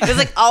wanted me. It was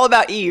like All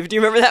About Eve. Do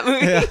you remember that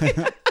movie? Yeah.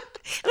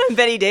 And I'm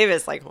Betty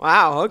Davis. Like,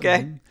 wow,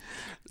 okay. Mm-hmm.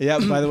 Yeah,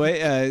 by the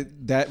way,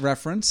 that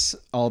reference,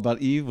 All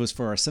About Eve, was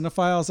for our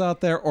cinephiles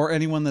out there or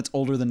anyone that's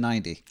older than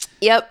 90.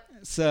 Yep.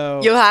 So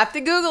you'll have to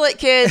Google it,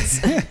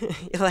 kids.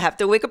 You'll have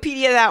to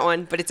Wikipedia that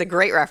one, but it's a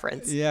great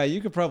reference. Yeah,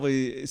 you could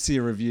probably see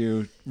a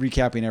review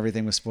recapping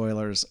everything with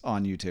spoilers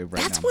on YouTube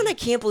right now. That's one I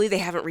can't believe they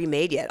haven't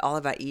remade yet, All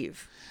About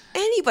Eve.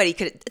 Anybody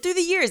could, through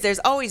the years, there's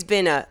always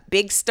been a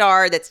big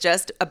star that's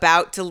just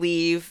about to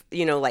leave,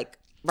 like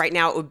right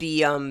now it would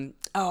be,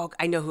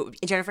 I know who,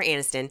 Jennifer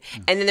Aniston.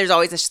 And then there's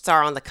always a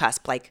star on the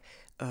cusp, like,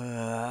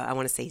 I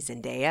want to say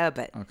Zendaya,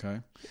 but okay.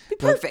 Be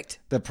perfect.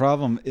 The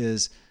problem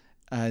is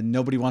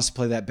nobody wants to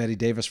play that Betty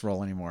Davis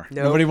role anymore.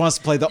 Nope. Nobody wants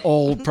to play the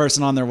old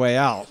person on their way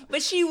out.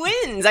 But she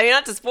wins. I mean,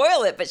 not to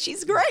spoil it, but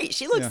she's great.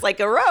 She looks like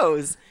a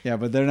rose. Yeah,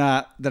 but they're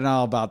not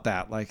all about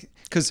that. Like,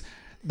 because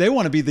they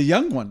want to be the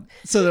young one.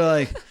 So they're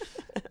like,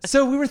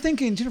 so we were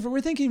thinking, Jennifer,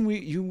 we could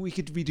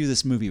redo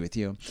this movie with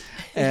you.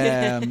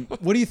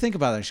 What do you think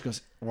about that? She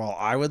goes, well,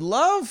 I would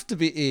love to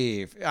be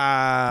Eve.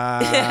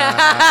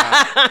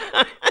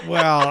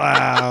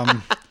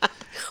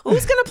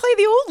 Who's going to play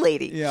the old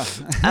lady? Yeah.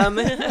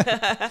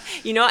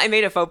 I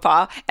made a faux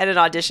pas at an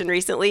audition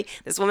recently.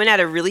 This woman had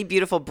a really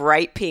beautiful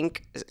bright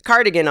pink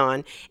cardigan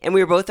on, and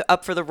we were both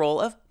up for the role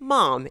of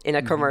mom in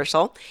a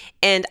commercial.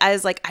 And I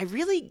was like, I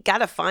really got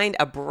to find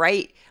a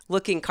bright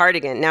looking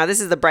cardigan. Now, this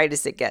is the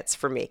brightest it gets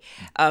for me.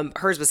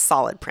 Hers was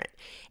solid print.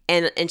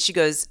 And she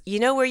goes,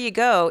 where you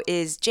go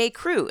is J.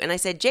 Crew. And I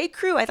said, J.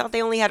 Crew? I thought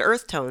they only had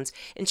earth tones.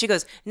 And she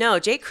goes, no,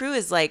 J. Crew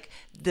is like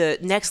the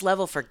next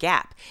level for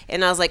Gap.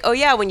 And I was like, oh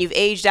yeah, when you've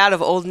aged out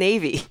of Old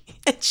Navy.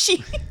 And she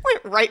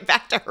went right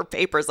back to her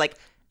papers like,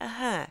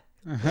 And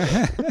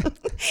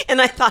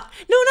I thought,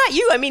 no, not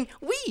you. I mean,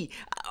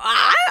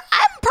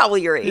 I'm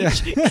probably your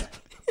age. Yeah.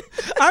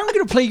 I'm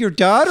going to play your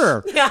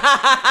daughter.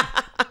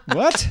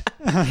 What?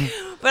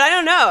 But I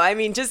don't know. I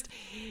mean,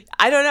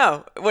 I don't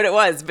know what it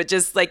was, but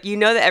just like,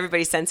 that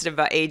everybody's sensitive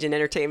about age and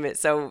entertainment.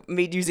 So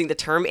me using the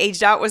term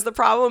aged out was the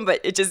problem, but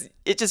it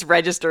just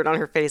registered on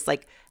her face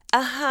like,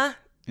 Yeah.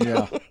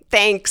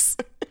 Thanks.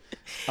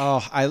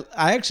 Oh, I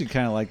actually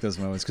kind of like those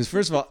moments because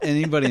first of all,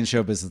 anybody in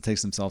show business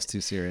takes themselves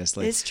too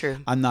seriously. It's true.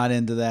 I'm not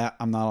into that.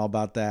 I'm not all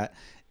about that.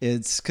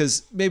 It's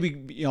because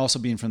maybe also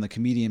being from the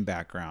comedian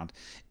background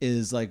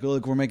is like,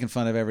 look, we're making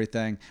fun of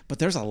everything. But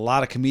there's a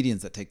lot of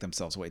comedians that take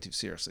themselves way too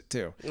seriously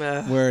too.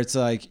 Where it's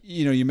like,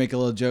 you make a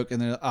little joke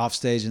and they're off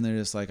stage and they're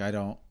just like, I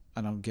don't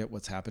get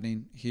what's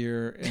happening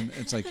here. And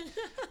it's like,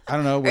 I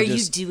don't know. Are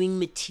you doing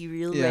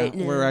material right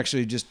now? We're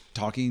actually just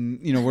talking,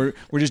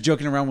 we're just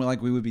joking around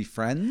like we would be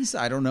friends.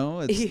 I don't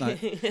know. It's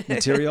not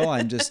material.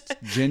 I'm just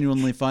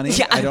genuinely funny.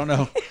 Yeah. I don't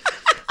know.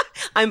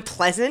 I'm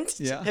pleasant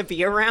to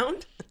be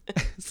around.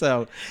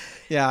 So,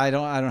 yeah, I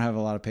don't have a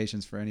lot of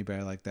patience for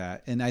anybody like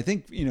that. And I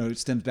think, it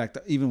stems back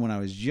to even when I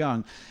was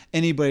young,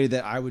 anybody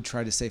that I would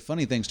try to say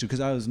funny things to,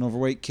 because I was an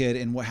overweight kid.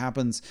 And what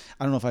happens,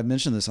 I don't know if I've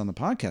mentioned this on the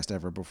podcast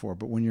ever before,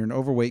 but when you're an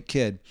overweight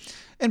kid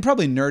and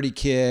probably nerdy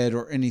kid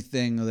or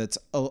anything that's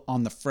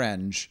on the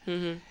fringe,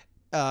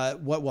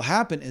 what will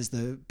happen is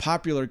the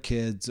popular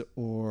kids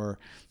or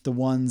the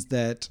ones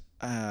that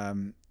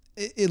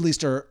at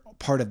least are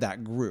part of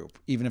that group,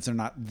 even if they're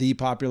not the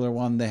popular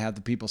one, they have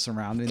the people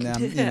surrounding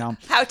them.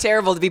 How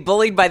terrible to be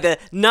bullied by the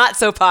not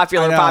so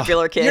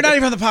popular kid. You're not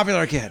even the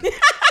popular kid.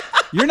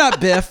 You're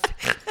not Biff.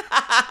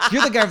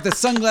 You're the guy with the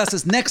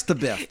sunglasses next to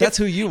Biff. That's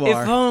who you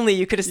are. If only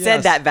you could have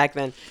said that back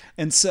then.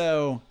 And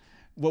so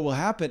what will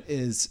happen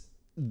is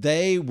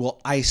they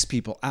will ice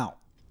people out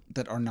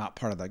that are not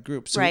part of that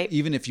group. So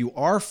even if you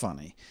are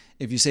funny,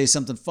 if you say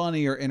something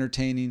funny or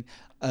entertaining,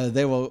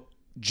 they will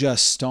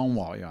just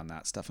stonewall you on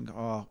that stuff and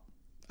go,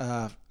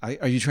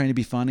 are you trying to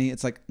be funny?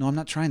 It's like, no, I'm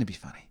not trying to be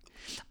funny.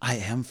 I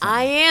am funny.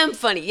 I am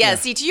funny. Yeah,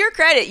 see, to your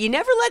credit, you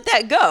never let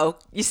that go.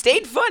 You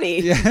stayed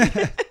funny.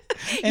 Yeah.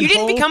 You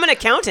didn't become an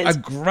accountant. A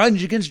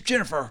grudge against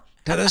Jennifer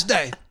to this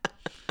day.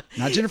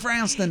 Not Jennifer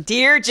Aniston.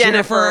 Dear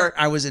Jennifer,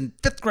 I was in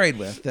 5th grade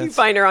with. You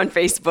find her on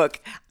Facebook.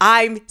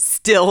 I'm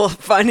still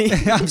funny.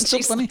 I'm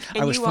still funny.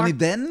 I was funny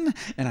then,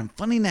 and I'm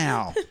funny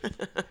now.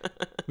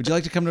 Would you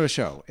like to come to a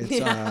show? It's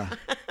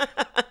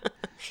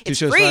two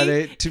shows free.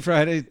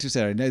 Friday, 2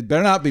 Saturday. It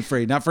better not be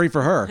free. Not free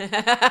for her.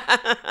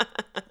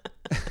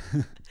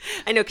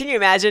 I know. Can you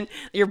imagine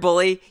your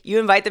bully? You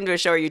invite them to a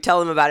show or you tell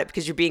them about it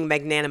because you're being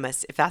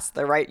magnanimous, if that's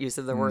the right use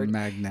of the word.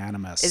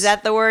 Magnanimous. Is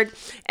that the word?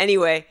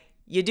 Anyway,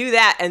 you do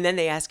that and then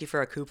they ask you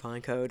for a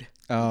coupon code.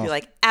 You're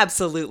like,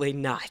 absolutely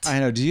not. I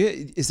know.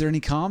 Is there any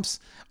comps?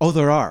 Oh,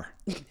 there are.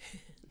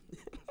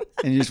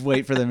 And you just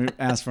wait for them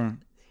to ask for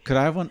them. Could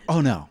I have one?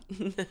 Oh, no.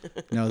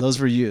 No, those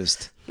were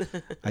used.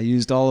 I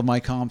used all of my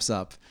comps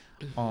up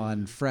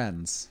on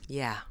Friends.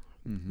 Yeah.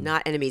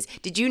 Not enemies.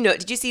 Did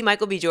you see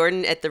Michael B.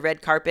 Jordan at the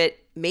red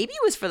carpet? Maybe it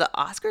was for the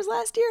Oscars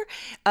last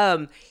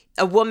year.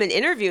 A woman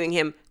interviewing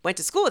him went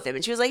to school with him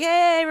and she was like,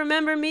 hey,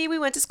 remember me? We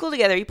went to school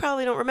together. You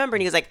probably don't remember.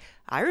 And he was like,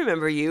 I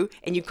remember you.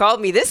 And you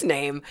called me this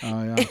name.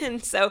 Oh, yeah.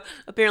 And so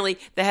apparently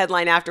the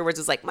headline afterwards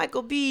was like,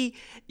 Michael B.,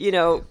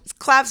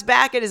 claps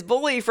back at his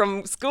bully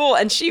from school.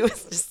 And she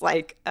was just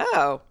like,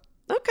 oh,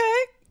 okay.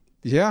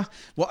 Yeah.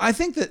 Well, I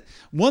think that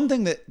one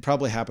thing that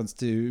probably happens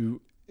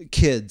to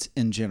kids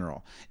in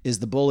general is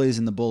the bullies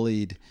and the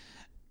bullied.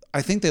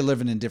 I think they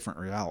live in different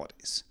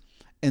realities.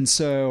 And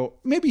so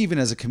maybe even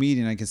as a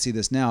comedian, I can see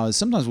this now is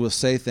sometimes we'll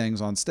say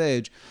things on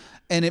stage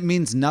and it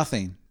means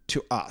nothing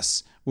to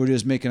us. We're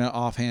just making an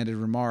offhanded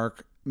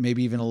remark,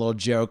 maybe even a little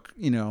joke,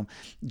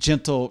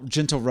 gentle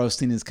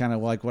roasting is kind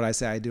of like what I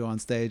say I do on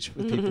stage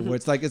with people where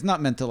it's like, it's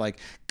not meant to like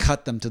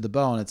cut them to the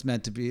bone. It's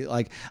meant to be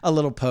like a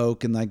little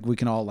poke and like we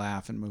can all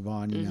laugh and move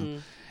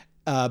on,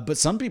 but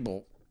some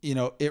people,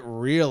 it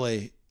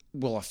really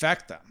will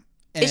affect them.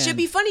 And it should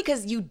be funny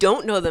because you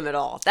don't know them at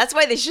all. That's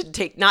why they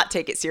should not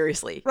take it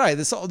seriously. Right.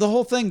 The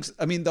whole thing,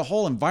 the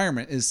whole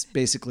environment is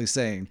basically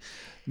saying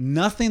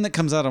nothing that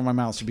comes out of my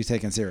mouth should be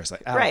taken seriously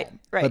at all. Right.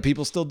 But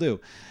people still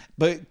do.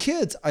 But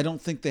kids, I don't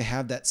think they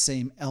have that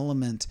same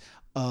element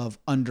of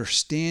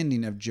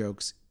understanding of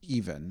jokes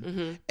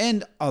even.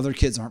 And other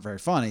kids aren't very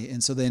funny.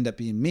 And so they end up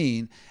being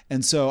mean.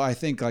 And so I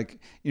think like,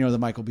 the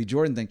Michael B.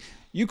 Jordan thing,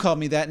 you called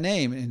me that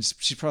name. And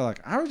she's probably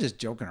like, I was just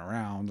joking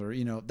around. Or,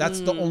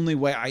 that's the only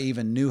way I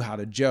even knew how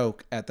to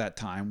joke at that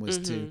time was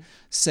to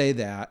say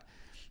that.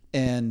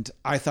 And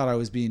I thought I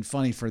was being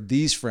funny for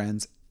these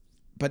friends,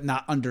 but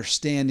not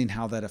understanding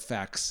how that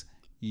affects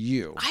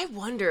you. I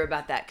wonder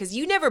about that because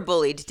you never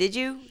bullied, did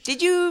you?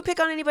 Did you pick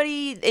on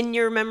anybody in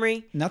your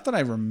memory? Not that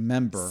I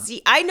remember.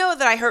 See, I know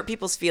that I hurt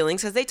people's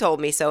feelings because they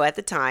told me so at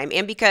the time,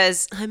 and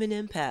because I'm an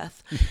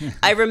empath.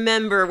 I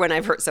remember when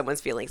I've hurt someone's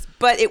feelings,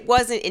 but it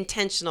wasn't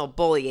intentional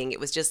bullying. It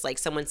was just like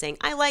someone saying,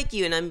 I like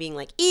you, and I'm being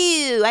like,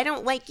 ew, I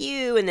don't like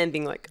you, and then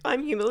being like,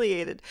 I'm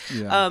humiliated.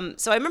 Yeah.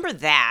 So I remember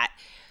that,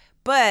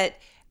 but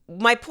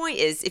my point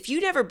is, if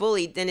you never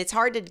bullied, then it's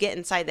hard to get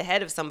inside the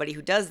head of somebody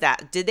who does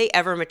that. Did they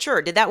ever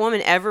mature? Did that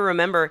woman ever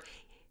remember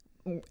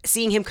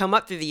seeing him come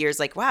up through the years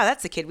like, wow,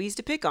 that's the kid we used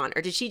to pick on?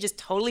 Or did she just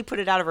totally put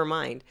it out of her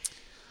mind?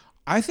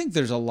 I think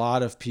there's a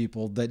lot of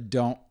people that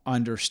don't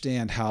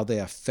understand how they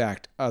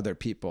affect other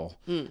people,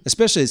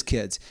 especially as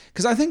kids.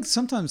 Because I think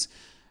sometimes,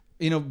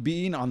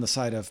 being on the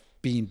side of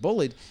being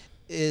bullied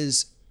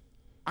is,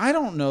 I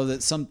don't know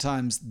that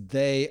sometimes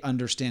they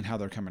understand how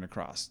they're coming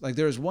across. Like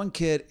there was one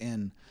kid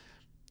in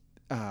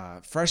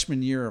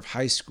freshman year of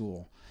high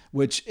school,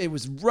 which it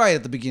was right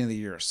at the beginning of the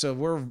year. So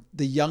we're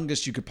the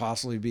youngest you could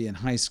possibly be in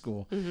high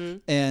school.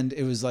 And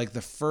it was like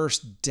the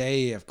first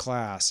day of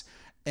class.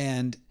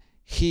 And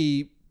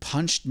he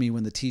punched me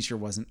when the teacher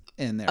wasn't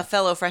in there. A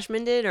fellow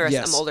freshman did or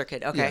Yes. some older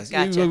kid? Okay, Yes.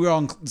 gotcha. We were all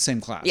in the same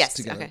class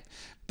together. Okay.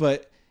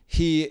 But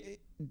he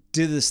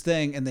did this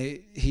thing and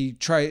he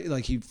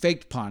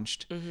faked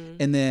punched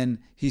and then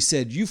he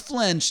said, you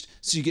flinched,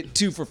 so you get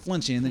 2 for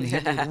flinching, and then he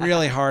hit me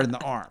really hard in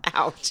the arm.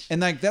 Ouch.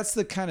 And like that's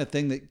the kind of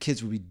thing that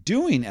kids would be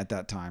doing at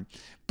that time.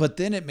 But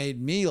then it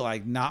made me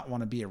like not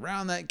want to be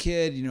around that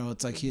kid.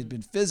 It's like he had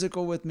been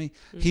physical with me.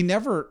 He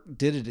never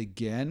did it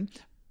again.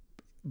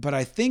 But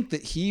I think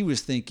that he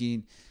was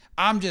thinking,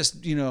 I'm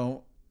just,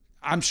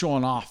 I'm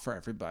showing off for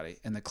everybody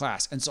in the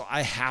class. And so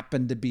I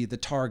happened to be the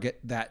target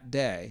that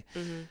day.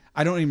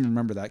 I don't even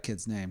remember that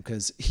kid's name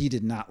because he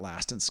did not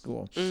last in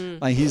school.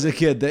 Like he's a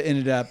kid that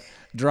ended up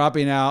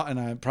dropping out and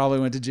I probably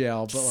went to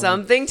jail. But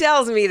Something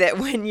tells me that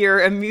when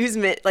you're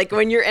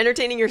when you're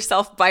entertaining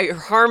yourself by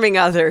harming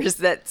others,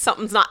 that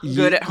something's not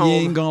good at home. You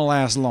ain't going to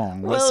last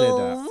long. Let's say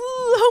that.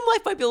 Home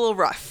life might be a little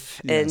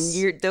rough. Yes.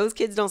 And those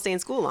kids don't stay in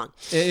school long.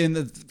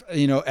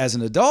 As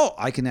an adult,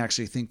 I can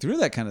actually think through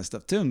that kind of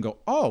stuff too and go,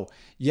 oh,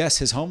 yes,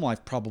 his home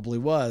life probably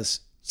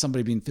was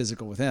somebody being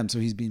physical with him. So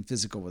he's being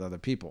physical with other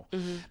people.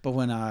 But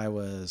when I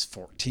was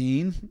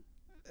 14,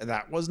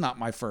 that was not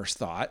my first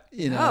thought.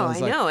 Oh, I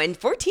know. And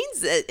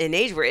 14's an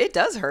age where it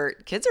does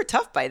hurt. Kids are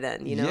tough by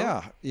then,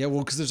 Yeah. Well,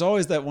 because there's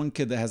always that one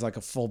kid that has like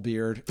a full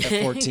beard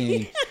at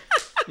 14.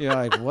 You're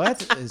like,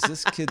 what is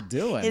this kid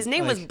doing? His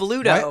name was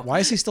Bluto. Why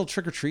is he still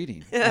trick or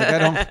treating? Like, I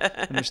don't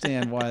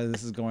understand why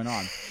this is going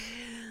on.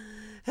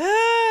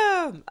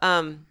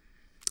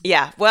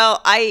 Yeah.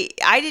 Well, I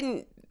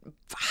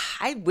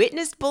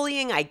witnessed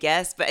bullying, I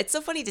guess, but it's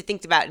so funny to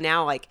think about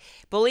now. Like,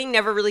 bullying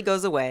never really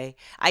goes away.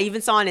 I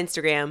even saw on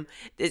Instagram,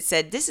 it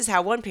said, this is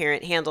how one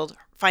parent handled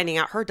finding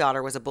out her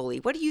daughter was a bully.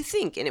 What do you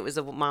think? And it was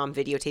a mom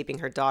videotaping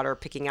her daughter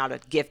picking out a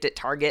gift at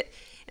Target.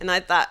 And I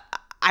thought,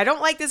 I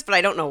don't like this, but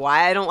I don't know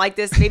why I don't like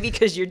this. Maybe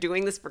because you're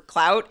doing this for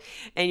clout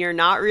and you're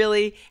not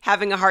really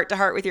having a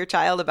heart-to-heart with your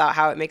child about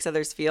how it makes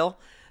others feel.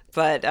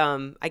 But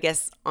I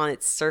guess on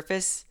its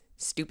surface,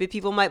 stupid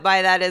people might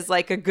buy that as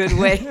like a good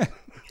way.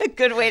 A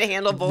good way to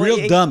handle bullying.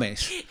 Real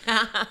dummies.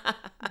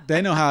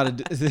 They know how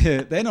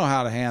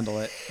to handle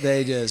it.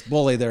 They just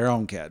bully their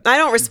own kid. I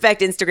don't respect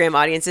Instagram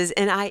audiences,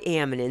 and I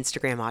am an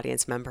Instagram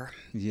audience member.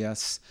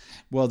 Yes.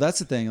 Well, that's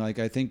the thing. Like,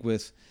 I think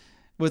with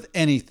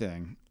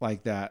anything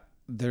like that,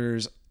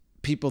 there's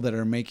people that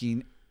are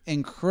making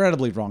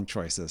incredibly wrong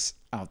choices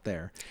out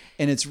there.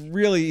 And it's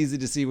really easy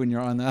to see when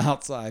you're on the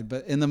outside.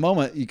 But in the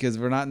moment, because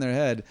we're not in their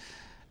head,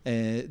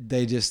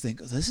 they just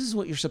think, this is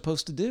what you're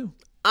supposed to do.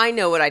 I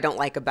know what I don't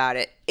like about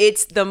it.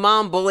 It's the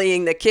mom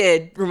bullying the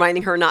kid,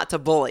 reminding her not to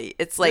bully.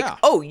 It's like,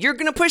 oh, you're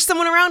going to push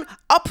someone around?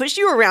 I'll push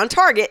you around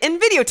Target and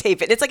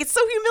videotape it. It's like, it's so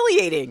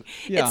humiliating.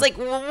 Yeah. It's like,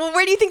 well,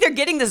 where do you think they're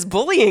getting this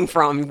bullying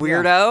from,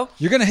 weirdo? Yeah.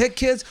 You're going to hit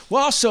kids?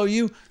 Well, I'll show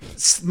you.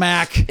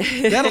 Smack.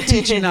 That'll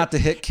teach you not to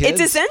hit kids.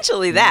 It's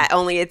essentially that,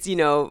 only it's,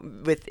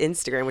 with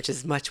Instagram, which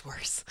is much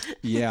worse.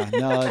 Yeah,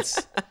 no,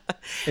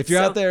 if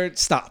you're out there,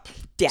 stop.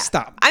 Yeah.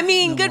 Stop. I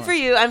mean, good for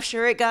you. I'm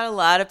sure it got a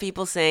lot of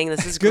people saying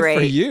this is great.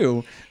 Good for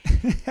you.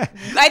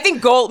 I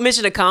think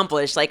mission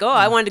accomplished. Like,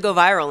 I wanted to go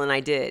viral, and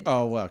I did.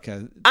 Oh, well,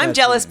 okay. I'm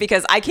jealous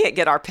because I can't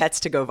get our pets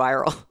to go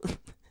viral.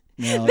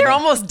 No, they're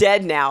almost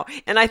dead now.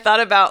 And I thought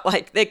about,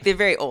 they're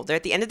very old. They're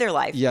at the end of their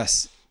life.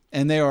 Yes.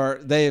 And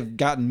they have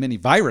gotten many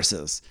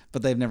viruses,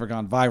 but they've never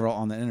gone viral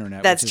on the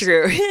internet. That's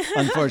true.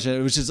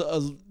 Unfortunate, which is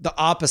the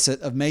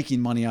opposite of making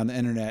money on the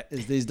internet,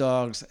 is these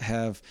dogs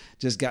have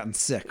just gotten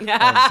sick all the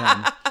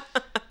time.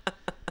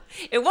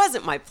 It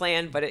wasn't my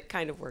plan, but it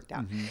kind of worked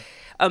out.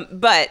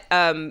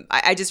 Mm-hmm.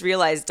 I just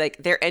realized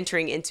they're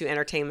entering into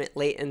entertainment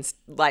late in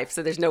life,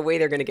 so there's no way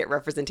they're going to get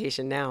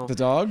representation now. The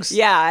dogs?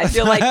 Yeah, I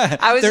feel like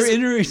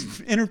they're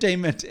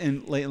entertainment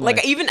in late in life.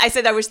 Like, even I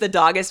said I wish the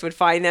doggist would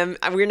find them.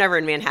 We were never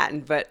in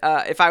Manhattan, but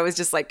if I was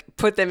just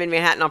put them in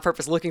Manhattan on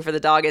purpose looking for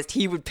the doggist,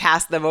 he would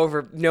pass them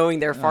over knowing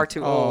they're far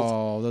too old.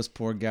 Oh, those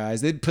poor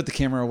guys. They'd put the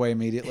camera away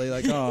immediately,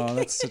 like, oh,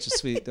 that's such a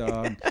sweet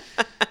dog.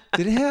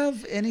 Did it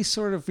have any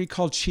sort of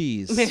recalled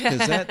cheese? Because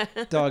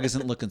that dog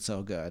isn't looking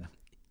so good.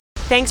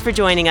 Thanks for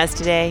joining us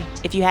today.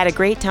 If you had a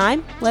great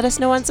time, let us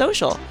know on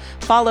social.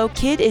 Follow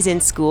Kid is in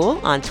School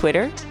on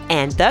Twitter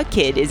and The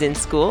Kid is in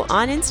School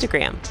on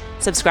Instagram.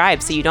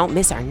 Subscribe so you don't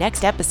miss our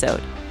next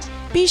episode.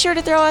 Be sure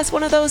to throw us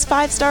one of those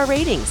 5-star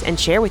ratings and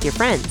share with your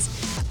friends.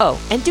 Oh,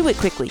 and do it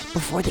quickly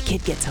before the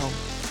kid gets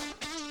home.